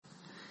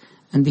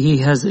And He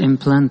has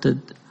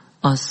implanted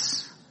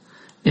us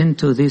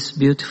into this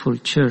beautiful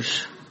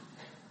church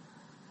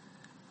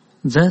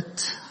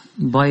that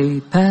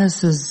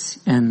bypasses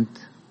and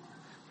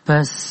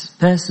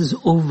passes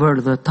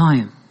over the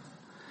time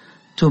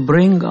to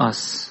bring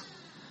us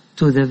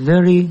to the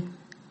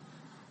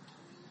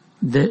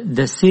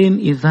same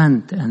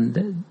event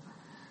and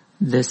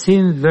the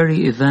same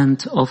very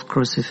event of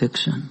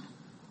crucifixion.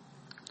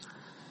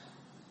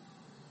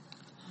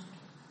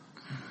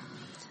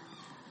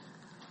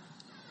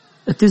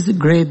 It is a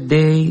great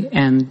day,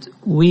 and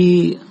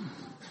we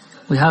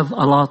have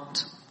a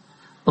lot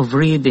of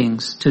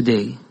readings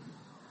today.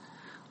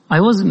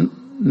 I was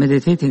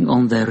meditating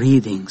on the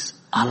readings,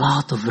 a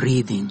lot of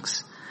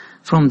readings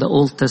from the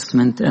Old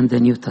Testament and the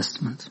New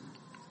Testament.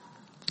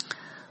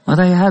 But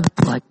I had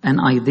like an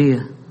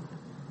idea.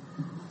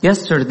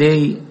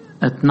 Yesterday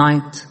at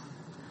night,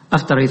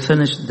 after I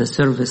finished the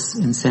service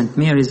in St.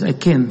 Mary's, I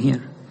came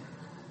here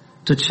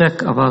to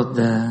check about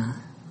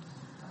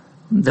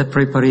the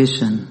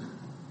preparation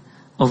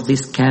of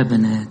this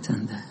cabinet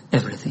and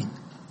everything.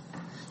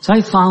 So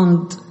I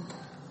found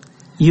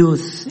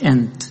youth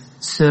and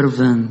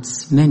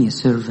servants, many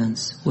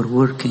servants were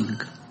working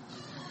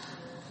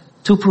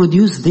to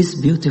produce this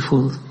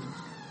beautiful,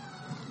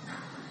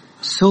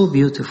 so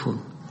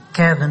beautiful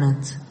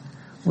cabinet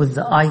with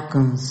the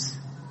icons,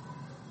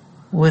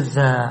 with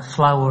the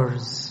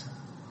flowers,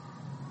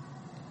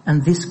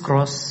 and this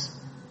cross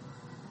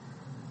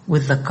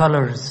with the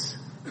colors,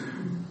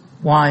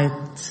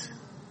 white,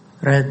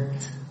 red,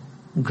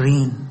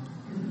 green,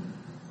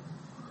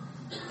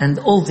 and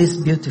all these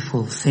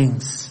beautiful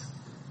things.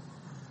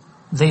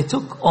 They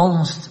took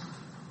almost,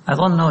 I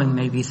don't know,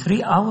 maybe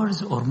 3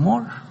 hours or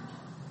more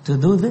to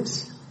do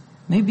this,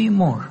 maybe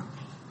more.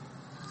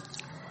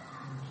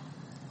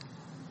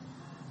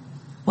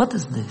 What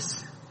is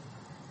this?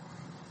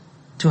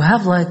 To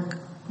have like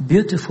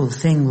beautiful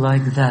thing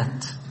like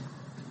that,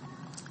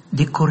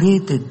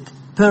 decorated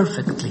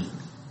perfectly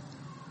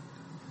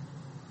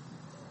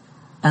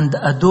and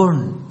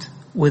adorned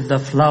with the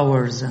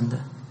flowers, and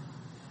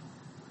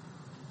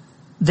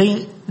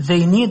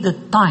they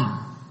needed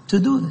time to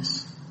do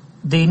this.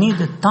 They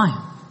needed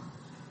time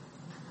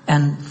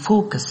and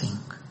focusing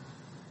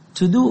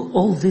to do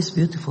all these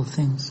beautiful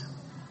things.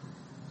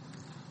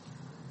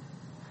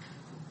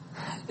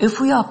 If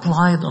we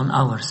applied on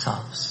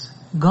ourselves,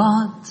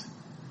 God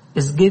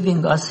is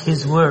giving us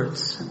His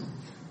words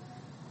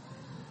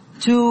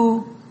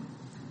to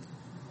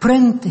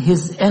print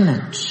His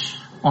image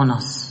on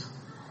us.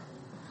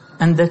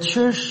 And the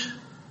church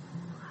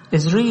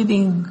is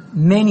reading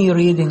many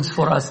readings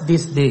for us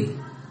this day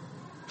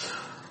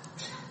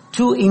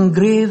to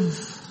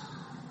engrave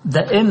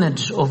the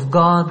image of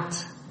God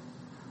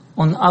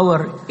on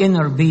our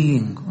inner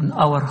being, on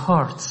our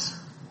hearts.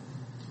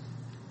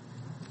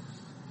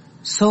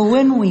 So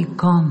when we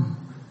come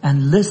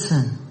and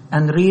listen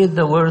and read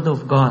the Word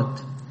of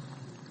God,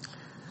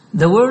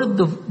 the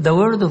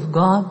Word of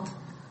God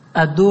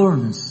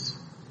adorns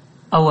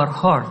our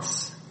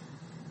hearts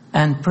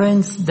and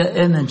prints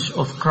the image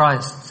of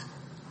Christ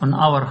on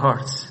our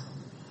hearts.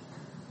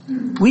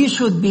 We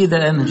should be the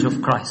image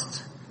of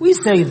Christ. We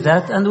say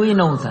that and we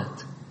know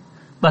that.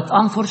 But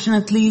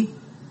unfortunately,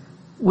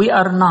 we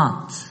are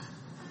not.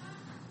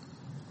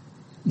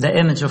 The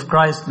image of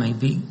Christ may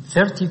be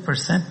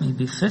 30%,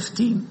 maybe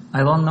 50%,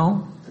 I don't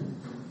know.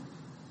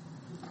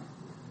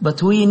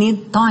 But we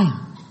need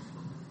time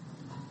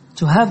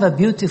to have a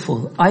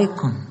beautiful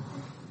icon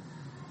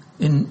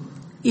in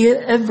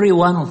every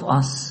one of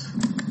us,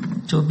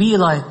 to be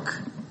like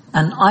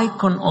an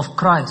icon of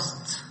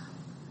Christ.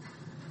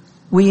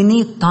 We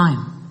need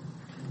time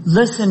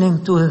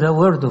listening to the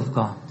Word of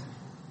God.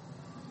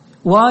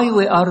 Why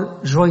we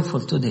are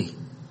joyful today?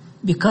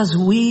 Because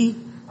we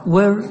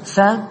were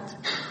fed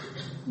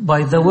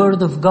by the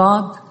Word of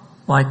God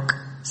like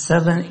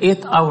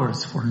 7-8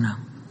 hours for now.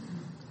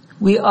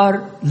 We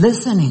are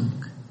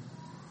listening,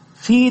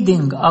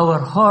 feeding our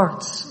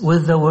hearts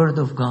with the Word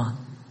of God.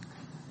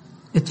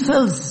 It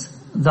fills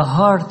the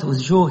heart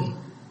with joy.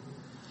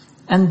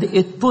 And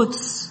it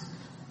puts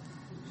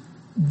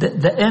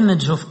the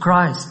image of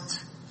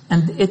Christ,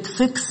 and it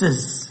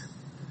fixes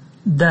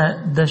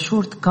the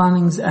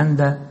shortcomings and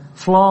the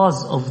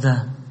flaws of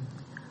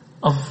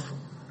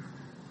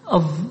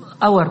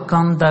our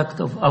conduct,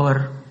 of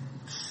our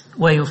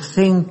way of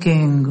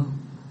thinking.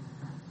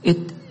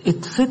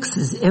 It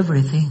fixes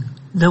everything.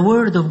 The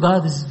Word of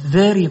God is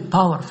very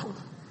powerful.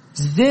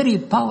 It's very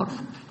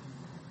powerful.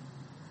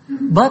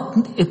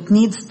 But it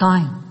needs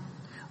time.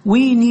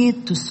 We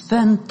need to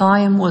spend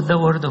time with the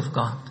Word of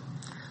God.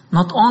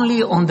 Not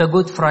only on the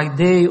Good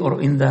Friday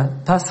or in the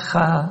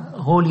Pascha,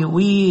 Holy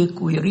Week,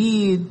 we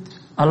read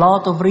a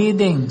lot of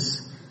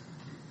readings.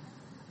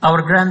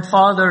 Our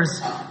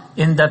grandfathers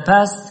in the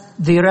past,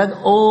 they read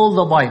all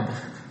the Bible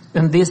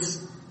in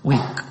this week.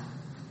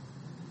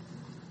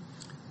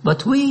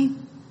 But we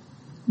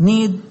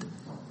need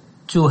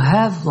to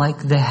have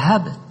like the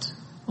habit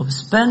of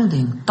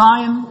spending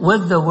time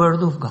with the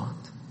Word of God,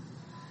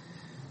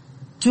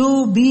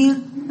 to be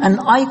an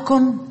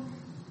icon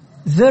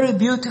very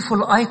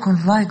beautiful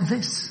icon like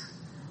this,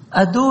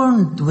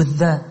 adorned with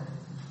the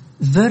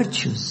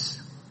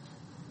virtues,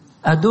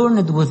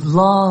 adorned with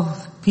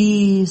love,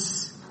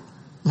 peace,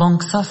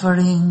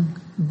 long-suffering,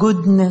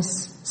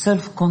 goodness,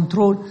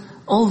 self-control,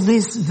 all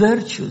these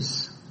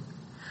virtues.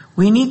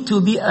 We need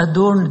to be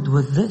adorned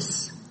with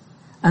this.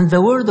 And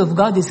the Word of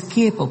God is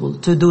capable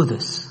to do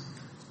this.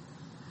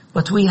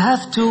 But we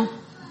have to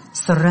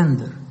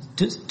surrender,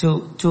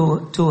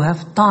 to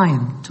have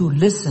time, to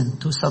listen,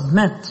 to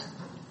submit.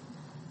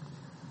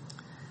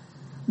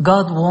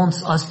 God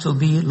wants us to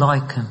be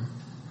like Him,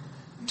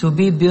 to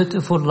be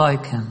beautiful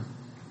like Him.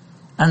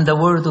 And the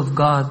Word of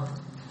God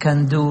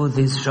can do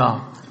this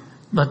job.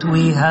 But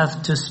we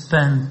have to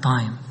spend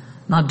time.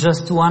 Not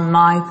just one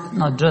night,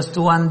 not just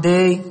one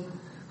day,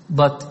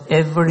 but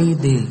every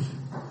day.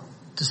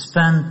 To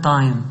spend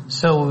time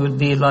so we will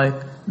be like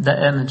the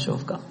image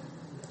of God.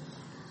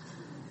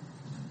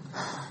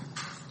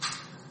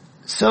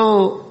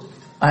 So,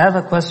 I have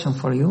a question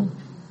for you.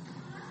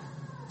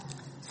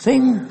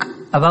 Think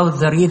about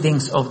the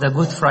readings of the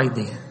Good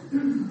Friday.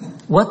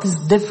 What is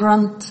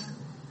different?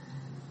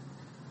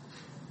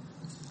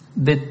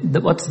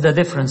 What's the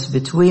difference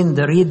between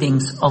the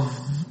readings of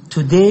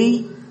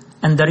today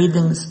and the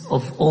readings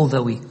of all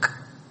the week?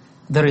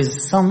 There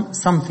is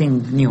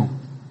something new.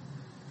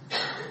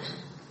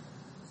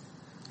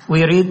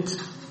 We read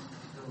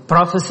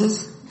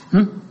prophecies.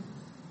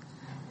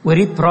 We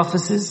read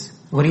prophecies.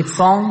 We read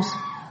Psalms.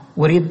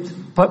 We read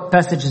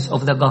passages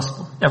of the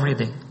Gospel every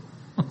day.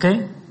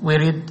 Okay? We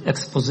read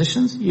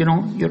expositions.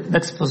 The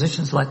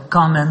expositions like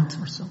comment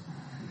or so.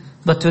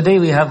 But today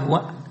we have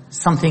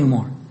something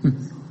more.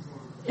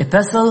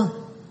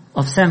 Epistle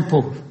of St.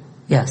 Paul.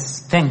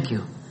 Yes, thank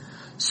you.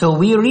 So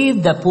we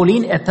read the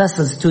Pauline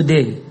epistles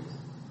today.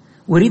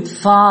 We read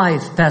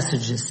 5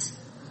 passages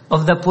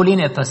of the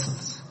Pauline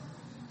epistles.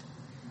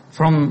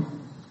 From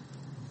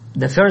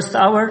the first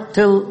hour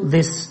till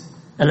this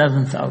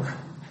 11th hour.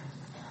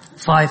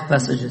 5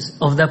 passages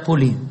of the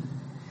Pauline.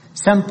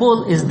 St.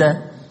 Paul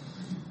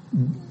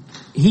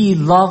he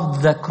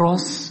loved the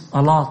cross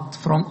a lot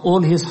from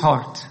all his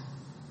heart.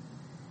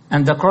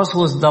 And the cross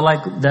was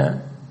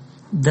the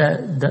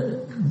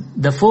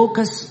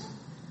focus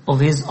of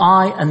his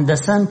eye and the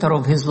center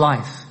of his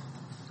life.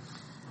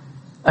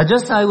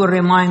 I will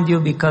remind you,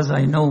 because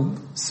I know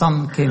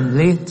some came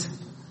late.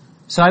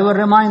 So I will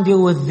remind you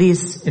with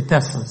these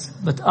epistles.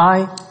 But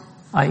I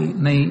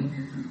may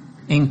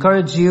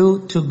encourage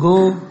you to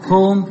go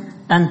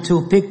home and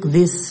to pick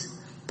these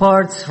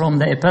parts from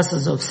the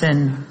epistles of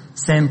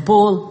St.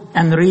 Paul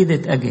and read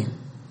it again.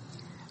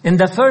 In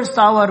the first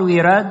hour we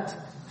read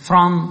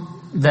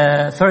from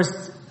the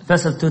first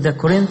epistle to the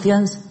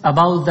Corinthians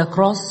about the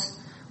cross,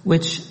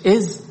 which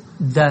is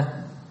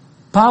the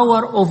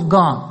power of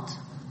God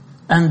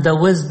and the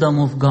wisdom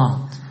of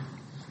God.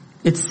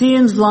 It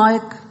seems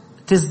like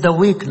it is the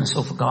weakness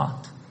of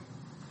God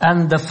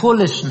and the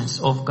foolishness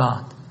of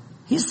God.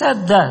 He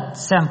said that,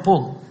 St.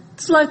 Paul.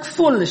 It's like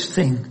foolish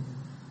thing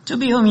to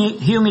be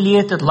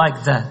humiliated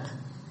like that.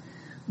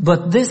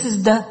 But this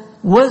is the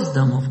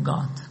wisdom of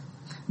God.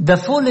 The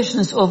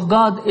foolishness of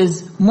God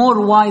is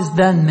more wise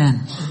than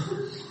men.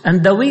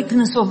 And the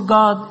weakness of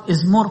God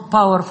is more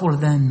powerful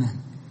than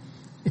men.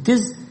 It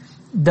is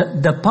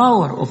the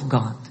power of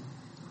God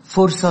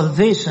for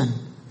salvation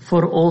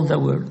for all the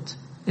world.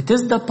 It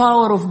is the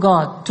power of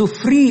God to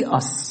free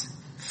us.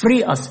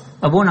 Free us.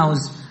 Abuna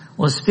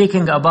was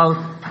speaking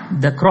about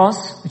the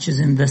cross, which is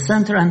in the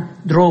center, and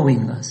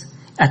drawing us,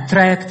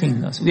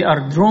 attracting us. We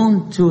are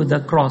drawn to the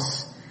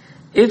cross.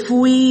 If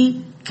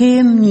we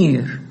came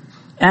near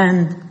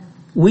and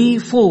we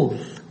fall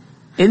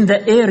in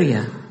the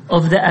area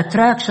of the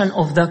attraction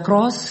of the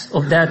cross,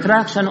 of the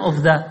attraction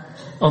of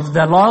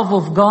the love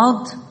of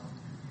God,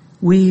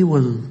 we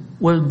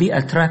will be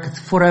attracted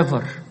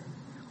forever.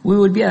 We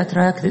will be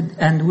attracted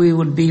and we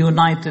will be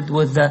united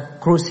with the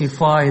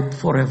crucified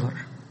forever.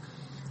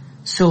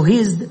 So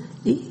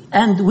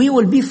and we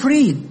will be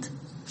freed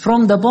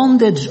from the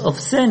bondage of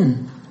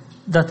sin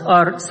that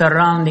are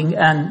surrounding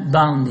and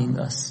bounding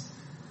us.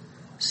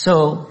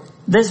 So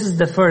this is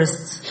the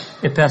first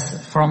epistle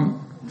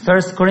from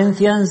 1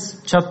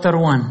 Corinthians chapter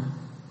 1.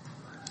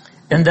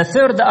 In the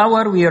third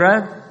hour we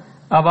read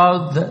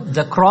about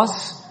the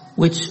cross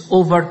which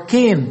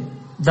overcame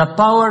the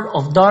power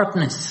of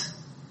darkness.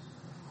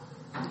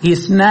 He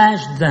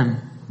smashed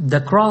them. The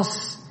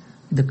cross,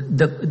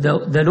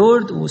 the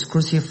Lord was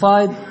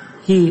crucified.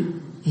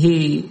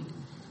 He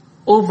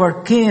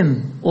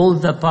overcame all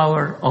the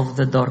power of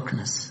the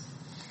darkness.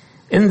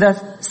 In the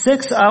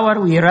 6th hour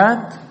we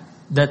read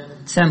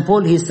that St.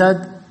 Paul, he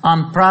said,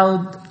 I'm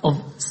proud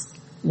of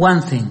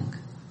one thing,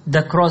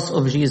 the cross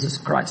of Jesus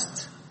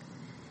Christ.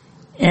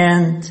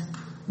 And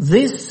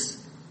this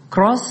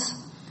cross,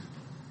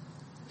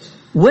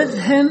 with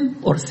him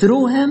or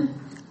through him,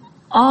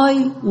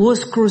 I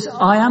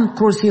am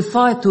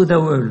crucified to the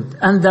world,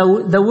 and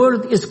the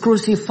world is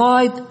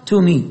crucified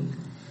to me.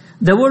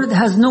 The world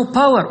has no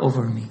power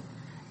over me,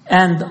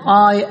 and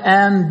I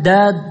am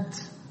dead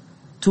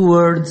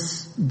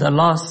towards the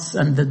lusts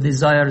and the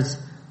desires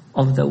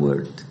of the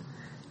world.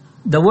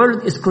 The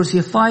world is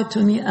crucified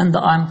to me and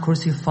I'm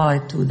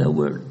crucified to the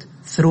world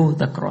through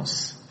the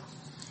cross.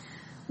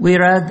 We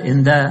read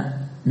in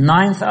the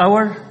 9th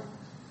hour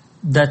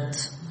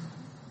that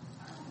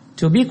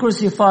to be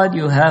crucified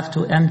you have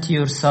to empty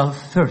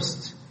yourself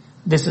first.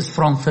 This is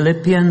from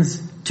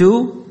Philippians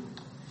 2.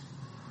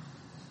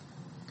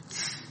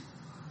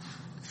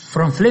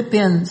 From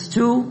Philippians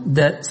 2,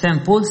 that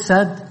St. Paul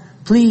said,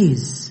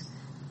 please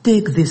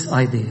take this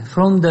idea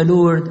from the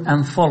Lord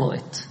and follow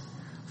it.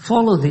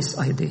 Follow this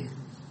idea.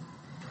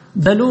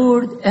 The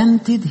Lord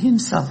emptied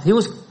himself. He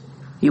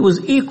was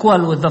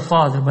equal with the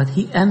Father, but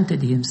he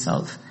emptied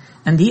himself.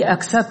 And he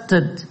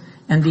accepted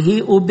and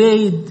he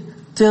obeyed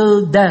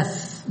till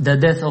death, the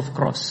death of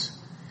cross.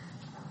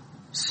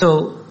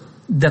 So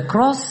the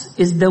cross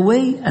is the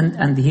way,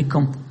 and he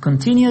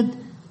continued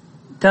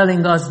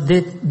telling us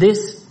that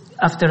this,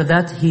 after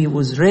that he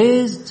was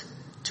raised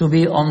to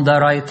be on the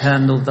right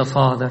hand of the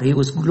Father. He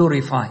was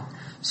glorified.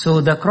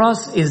 So the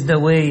cross is the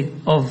way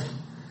of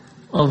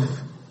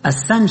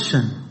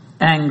ascension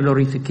and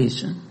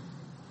glorification.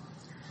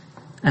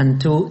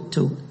 And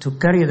to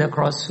carry the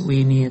cross,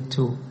 we need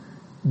to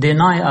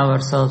deny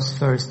ourselves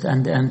first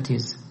and empty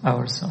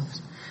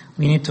ourselves.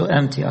 We need to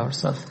empty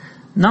ourselves.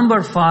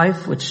 Number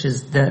 5, which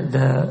is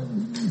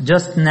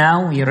just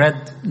now we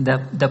read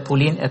the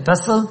Pauline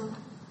epistle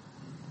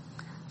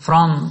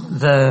from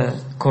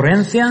the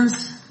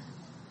Corinthians.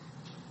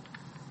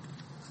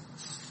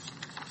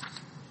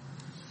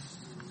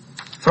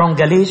 From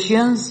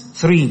Galatians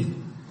 3.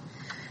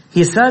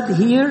 He said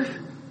here,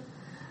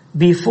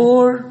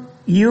 before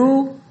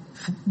your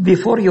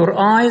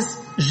eyes,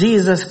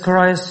 Jesus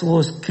Christ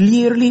was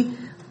clearly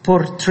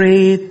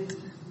portrayed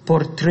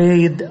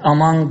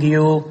among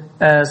you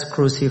as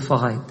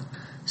crucified.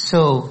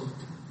 So,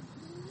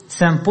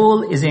 St.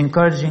 Paul is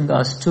encouraging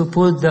us to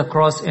put the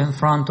cross in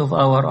front of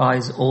our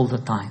eyes all the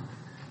time.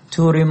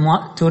 To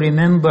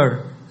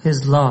remember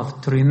His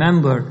love, to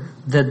remember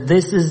that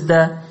this is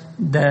the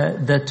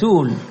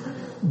tool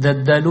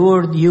that the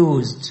Lord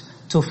used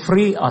to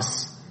free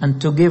us and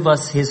to give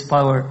us His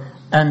power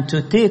and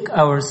to take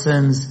our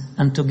sins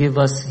and to give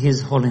us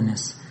His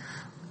holiness.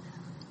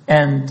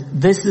 And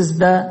this is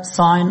the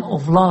sign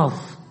of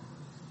love.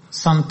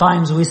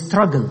 Sometimes we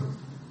struggle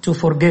to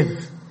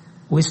forgive.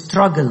 We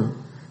struggle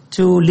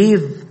to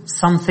leave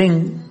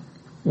something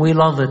we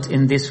love it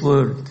in this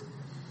world.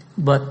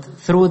 But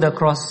through the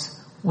cross,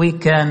 we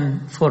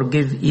can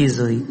forgive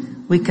easily.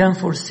 We can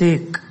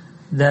forsake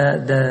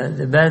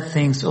the bad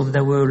things of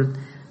the world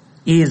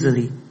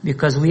easily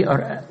because we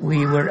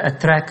were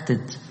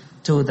attracted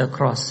to the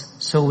cross.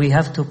 So we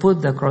have to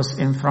put the cross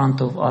in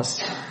front of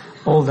us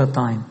all the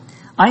time.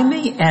 I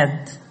may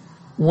add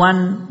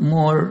one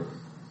more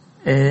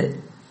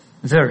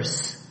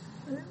verse.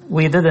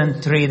 We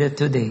didn't read it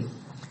today.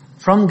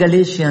 From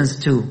Galatians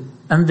 2.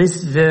 And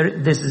this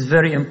is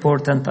very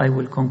important. I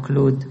will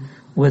conclude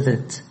with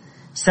it.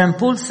 St.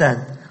 Paul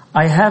said,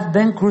 I have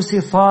been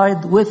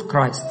crucified with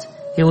Christ.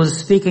 He was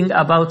speaking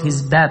about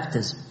his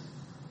baptism.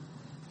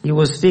 He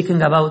was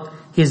speaking about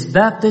his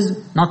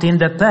baptism, not in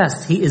the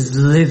past. He is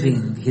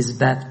living his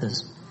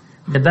baptism.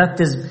 The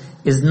baptism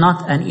is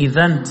not an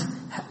event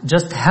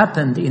just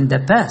happened in the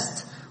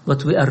past,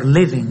 but we are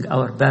living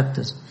our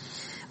baptism.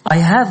 I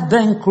have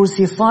been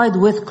crucified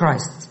with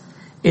Christ.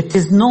 It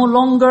is no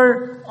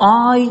longer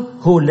I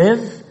who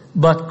live,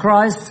 but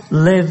Christ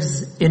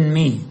lives in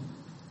me.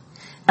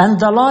 And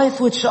the life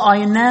which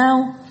I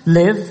now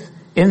live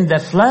in the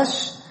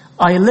flesh,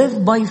 I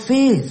live by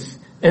faith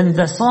in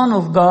the Son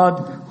of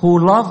God who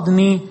loved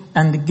me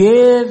and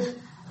gave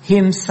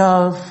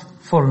himself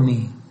for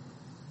me.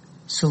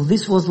 So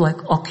this was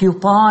like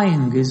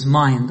occupying his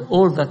mind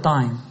all the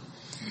time.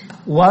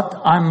 What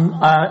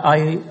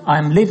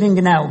I'm living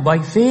now by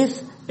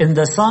faith in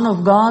the Son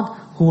of God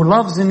who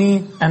loves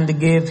me and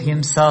gave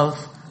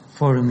himself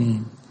for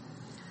me.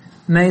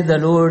 May the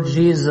Lord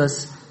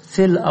Jesus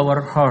fill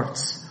our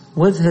hearts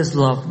with his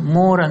love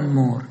more and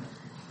more,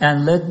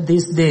 and let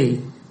this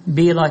day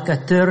be like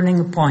a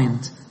turning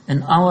point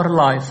in our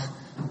life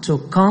to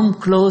come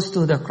close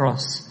to the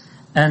cross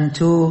and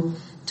to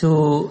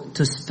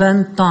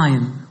spend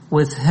time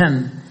with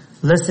him,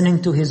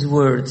 listening to his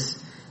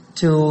words,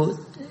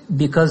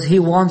 because he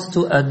wants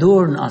to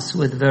adorn us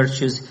with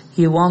virtues.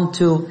 He wants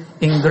to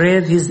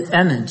engrave his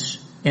image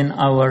in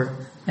our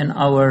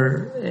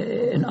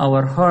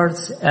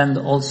hearts, and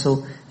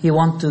also he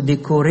wants to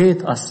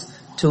decorate us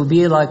to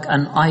be like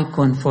an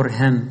icon for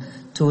him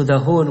to the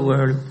whole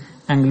world.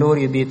 And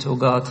glory be to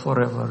God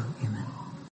forever. Amen.